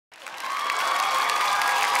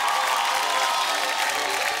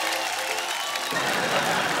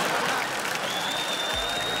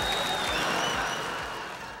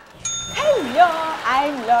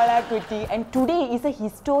Lola Kutty, and today is a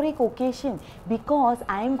historic occasion because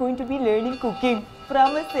I am going to be learning cooking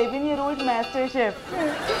from a 7-year-old master chef.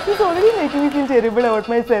 He's already making me feel terrible about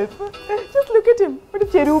myself. Just look at him, what a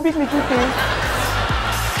cherubic little face.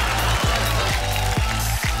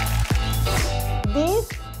 This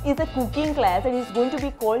is a cooking class and it's going to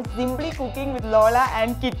be called Zimbly Cooking with Lola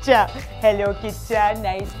and Kicha. Hello Kicha,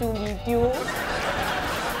 nice to meet you.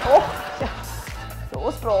 Oh,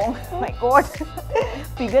 so strong, my god.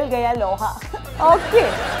 Pigal gaya loha. Okay,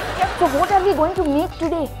 so what are we going to make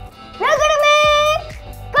today? We are going to make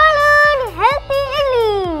colored healthy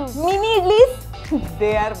idlis. Mini idlis?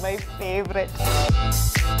 They are my favorite.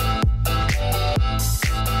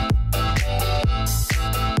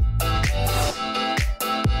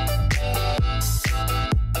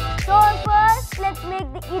 So first, let's make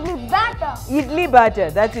the idli batter. Idli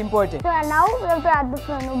batter, that's important. So now we have to add the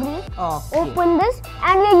fenugreek. Okay. Open this,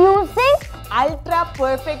 and we are using Ultra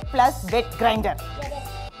Perfect Plus Wet Grinder.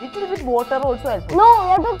 Little bit water also I'll put. No, we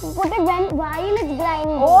have to put it while it's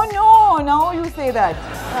grinding. Oh no, now you say that.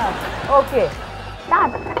 Okay.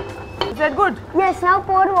 Start. Is that good? Yes, now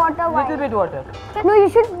pour water while. Little bit water. No, you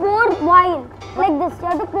should pour while. Like this. You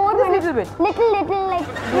have to pour Just when little bit. Little, like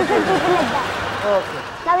you should keep it like that. Okay.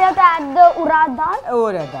 Now we have to add the urad dal.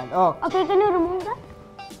 Over that. Okay. Okay, can you remove that?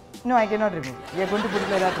 No, I cannot remove. We are going to put it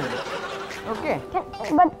like that only. Okay.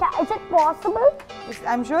 Is it possible?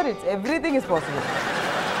 I'm sure everything is possible.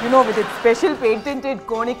 You know, with its special patented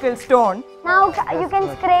conical stone. Now you can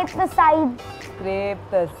scrape the sides. Scrape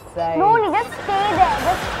the side. No, you just stay there.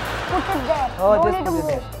 Just put it there. Oh, Don't just need to put it move.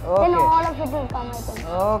 there. Then Okay. all of it will come, I think.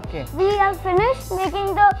 Okay. We have finished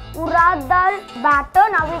making the urad dal batter.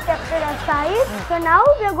 Now we kept it aside. So now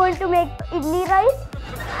we are going to make idli rice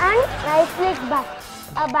and rice mix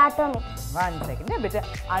batter mix. 1 second. Yeah, better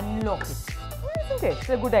unlock it. Isn't it? It's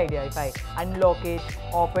a good idea if I unlock it,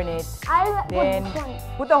 open it, I'll then put this one.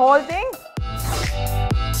 put the whole thing.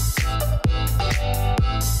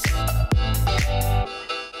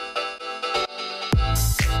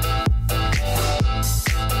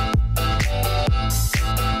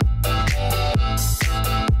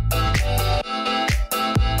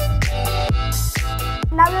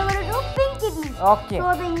 Now we are going to do pink idli. Okay. So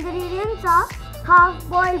the ingredients are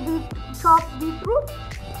half-boiled chopped beetroot.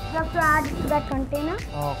 You have to add to that container.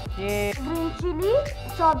 Okay. Green chili,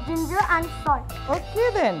 chopped ginger and salt. Okay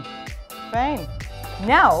then. Fine.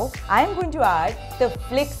 Now I am going to add the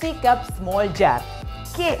Flexi Cup small jar.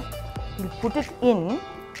 Okay. We'll put it in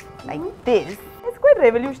like this. It's quite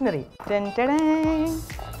revolutionary. Dun, dun, dun.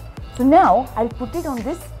 So now I'll put it on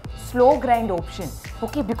this slow grind option.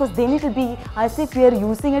 Okay, because then it will be as if we are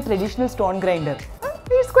using a traditional stone grinder.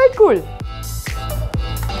 It's quite cool.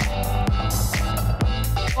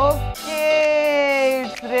 Okay,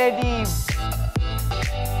 it's ready.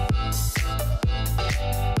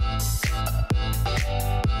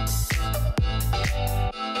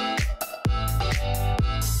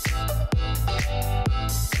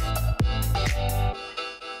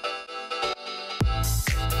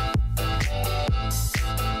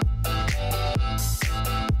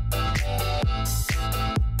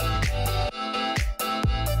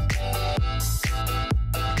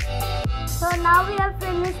 So now we have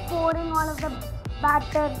finished pouring all of the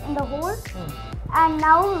batter in the hole. And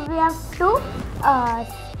now we have to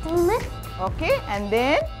steam it. Okay, and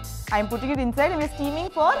then I'm putting it inside and we're steaming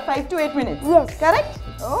for 5 to 8 minutes. Yes. Correct?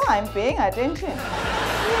 Oh, I'm paying attention.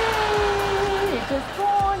 Yay, it is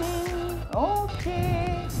spawning.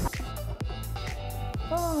 Okay.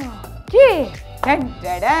 Okay. Dun,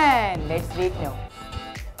 dun, dun. Let's wait now.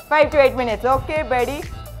 5 to 8 minutes. Okay, buddy.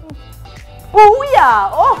 Booyah!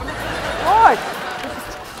 Oh, what?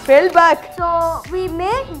 Fell back. So we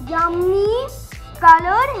make yummy,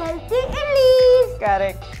 colored, healthy idlis.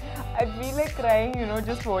 Correct. I feel like crying, you know,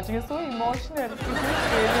 just watching. It's so emotional. This is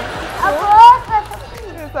really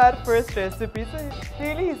This is our first recipe, so it's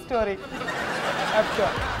really historic. Up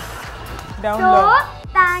top. Down low. So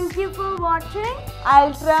thank you for watching.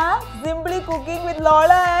 Ultra Zimbly Cooking with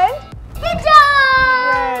Lola and Kicha!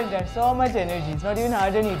 well done. So much energy. It's not even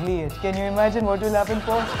hard an idli yet. Can you imagine what will happen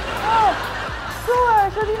for? Oh. So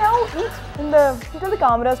shall we now eat? Tell the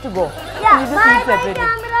cameras to go. Yeah, We just bye eat bye separately.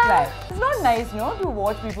 camera. Right. It's not nice, no, to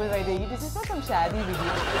watch people while they eat. This is not some shabby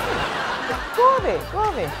video. Go away, go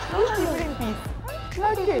away. Leave people in peace.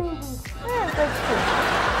 Like it. Yeah, that's true.